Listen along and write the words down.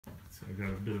I got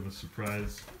a bit of a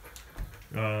surprise.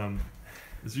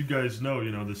 As you guys know,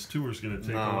 this tour is going to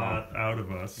take a lot out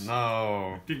of us.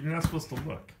 No. You're not supposed to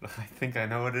look. I think I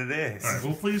know what it is. All right,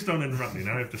 well, please don't interrupt me.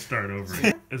 Now I have to start over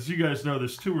again. As you guys know,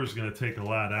 this tour is going to take a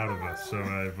lot out of us, so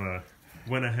I've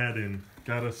went ahead and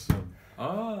got us some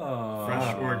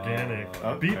fresh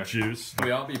organic beet juice. Will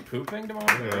we all be pooping tomorrow?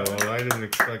 Yeah, well, I didn't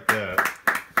expect that.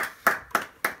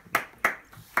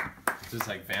 Is this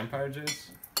like vampire juice?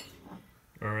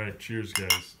 All right, cheers,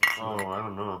 guys. Oh, I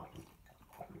don't know.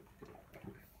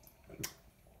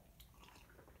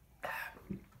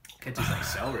 It tastes like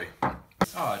celery.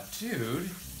 Oh, dude.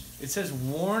 It says,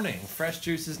 warning, fresh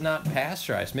juice is not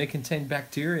pasteurized. May contain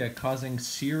bacteria causing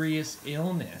serious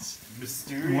illness.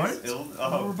 Mysterious illness?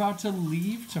 Oh. We're about to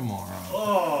leave tomorrow.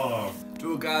 Oh.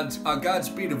 To a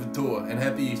Godspeed of a tour, and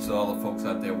happy Easter to all the folks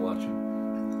out there watching.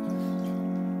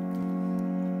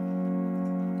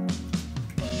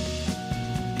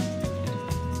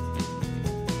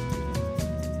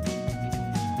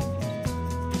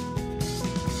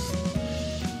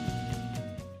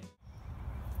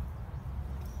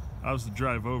 How's the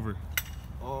drive over?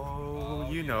 Oh,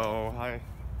 you know, I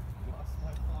Lost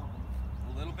my phone.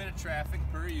 A little bit of traffic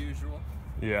per usual.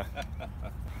 Yeah.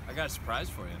 I got a surprise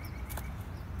for you.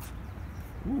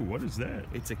 Ooh, what is that?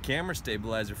 It's a camera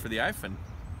stabilizer for the iPhone.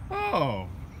 Oh,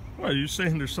 what, are you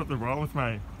saying there's something wrong with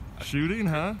my shooting,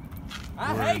 huh?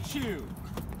 I hate you!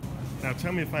 Now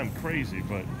tell me if I'm crazy,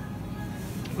 but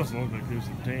it doesn't look like there's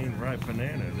a dang ripe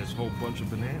banana in this whole bunch of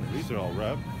bananas. these are all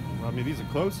wrap. I mean, these are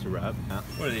close to wrap.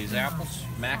 What are these, apples?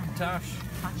 Macintosh?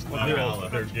 Well,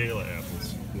 they're Gala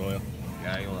apples. Gala.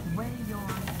 Weigh your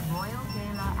Royal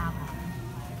Gala apple.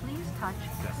 Please touch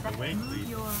the weight, move please.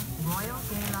 your Royal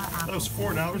Gala apple. That was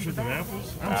 $4 worth of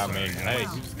apples? I'm I sorry, mean, guys. hey, you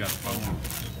just got a phone.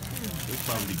 This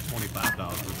probably $25 worth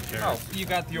of Oh, carrots. you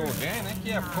got the organic?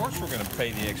 Yeah, of course we're gonna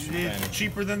pay the extra penny. It's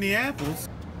cheaper than the apples.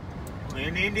 We're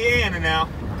in Indiana now.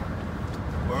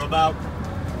 We're about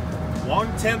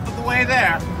 1/10 of the way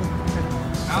there.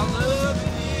 I love it.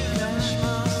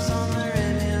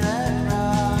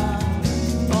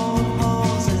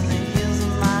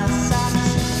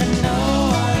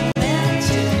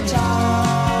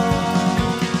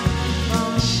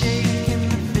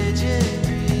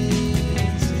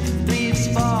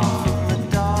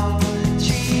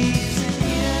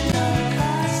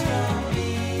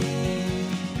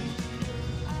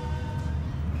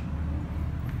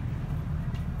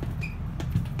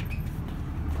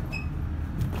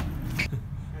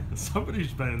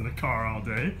 Somebody's been in the car all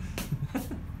day.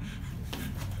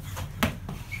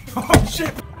 Oh,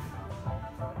 shit!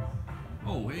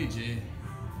 Oh, hey, Jay.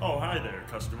 Oh, hi there,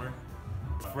 customer.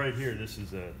 Right here, this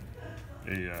is a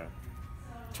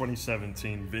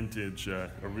 2017 vintage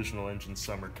original engine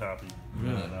summer copy.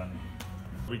 Really? And,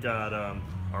 we got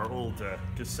our old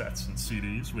cassettes and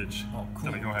CDs, which Oh,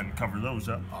 cool. gonna go ahead and cover those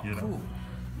up. Oh, you know. cool.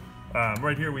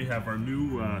 Right here we have our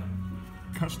new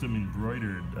custom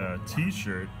embroidered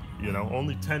T-shirt. You know,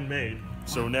 only 10 made,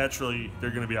 so naturally they're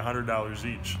going to be $100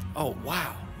 each. Oh,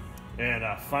 wow. And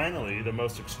finally, the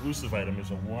most exclusive item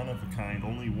is a one-of-a-kind,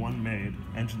 only one made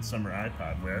engine summer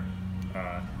iPod wear.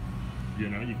 You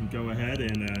know, you can go ahead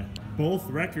and both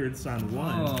records on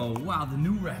one. Oh, wow, the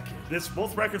new record.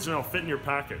 Both records now fit in your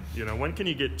pocket. You know, when can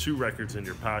you get two records in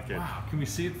your pocket? Wow, can we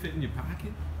see it fit in your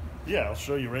pocket? Yeah, I'll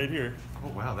show you right here. Oh,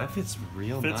 wow, that fits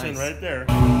real Fits nice. in right there.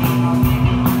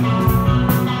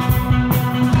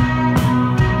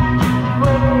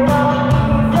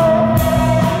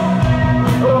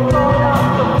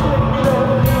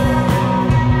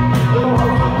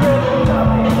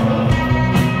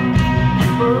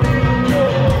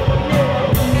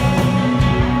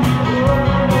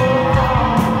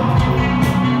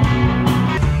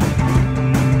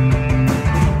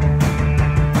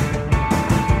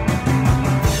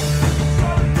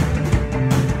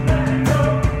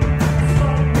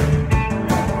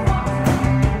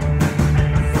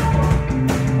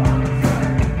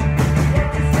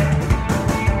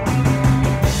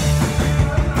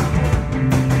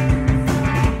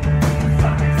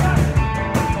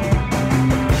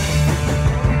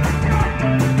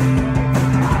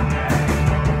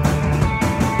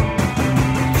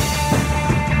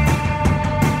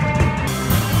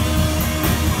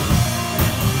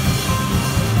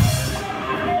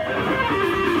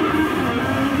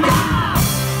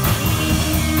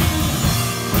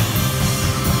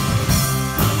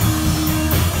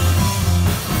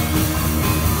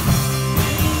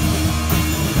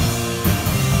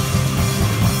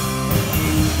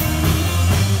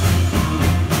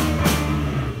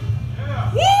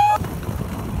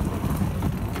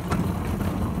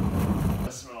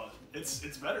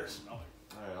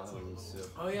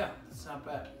 Oh yeah, it's not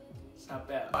bad. It's not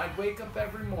bad. I'd wake up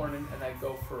every morning and I'd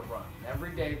go for a run. And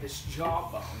every day, this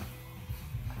jawbone,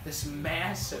 this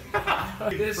massive,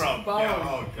 this bone,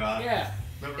 oh god, yeah,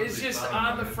 Never it's really just thought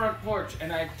on about the it. front porch,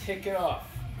 and I'd kick it off.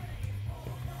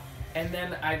 And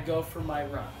then I'd go for my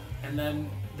run. And then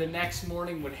the next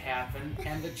morning would happen,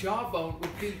 and the jawbone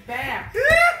would be back.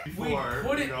 We'd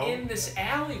put it in this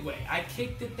alleyway. I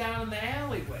kicked it down in the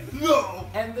alleyway. No!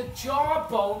 And the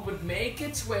jawbone would make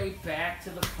its way back to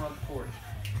the front porch.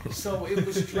 So it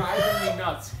was driving me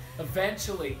nuts.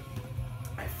 Eventually,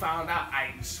 I found out,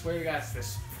 I swear to God, it's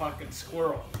this fucking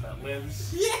squirrel that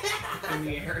lives in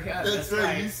the area. That's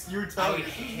right, why you were I telling me.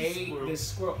 hate this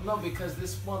squirrel. No, because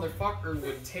this motherfucker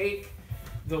would take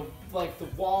the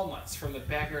walnuts from the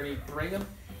backyard, and he'd bring them,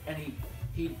 and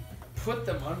he'd put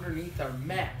them underneath our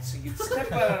mat. So you'd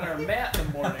step out on our mat in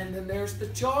the morning, and then there's the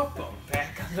jawbone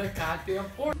back on the goddamn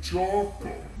porch.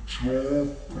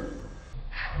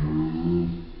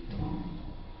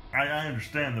 I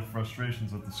understand the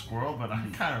frustrations of the squirrel, but I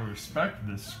kind of respect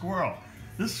this squirrel.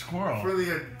 This squirrel. For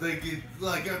the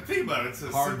think about it. It's a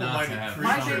Hard not to simple-minded have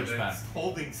creature some that's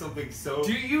holding something so.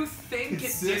 Do you think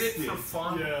it did it for Consistent.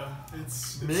 fun? Yeah,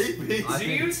 it's Maybe. I Do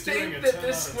think you it's doing think a that 10 this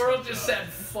out of squirrel 10 just job. said,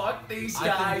 fuck these I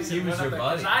think guys? he and was went your up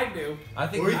there? 'Cause buddy. I knew. I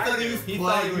think Or he thought he was he playing.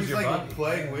 thought he He was was your like buddy.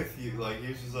 playing with you. Like he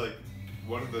was just like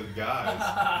one of the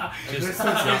guys. And this was his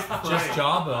Just prank.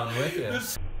 jawbone with you.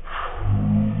 This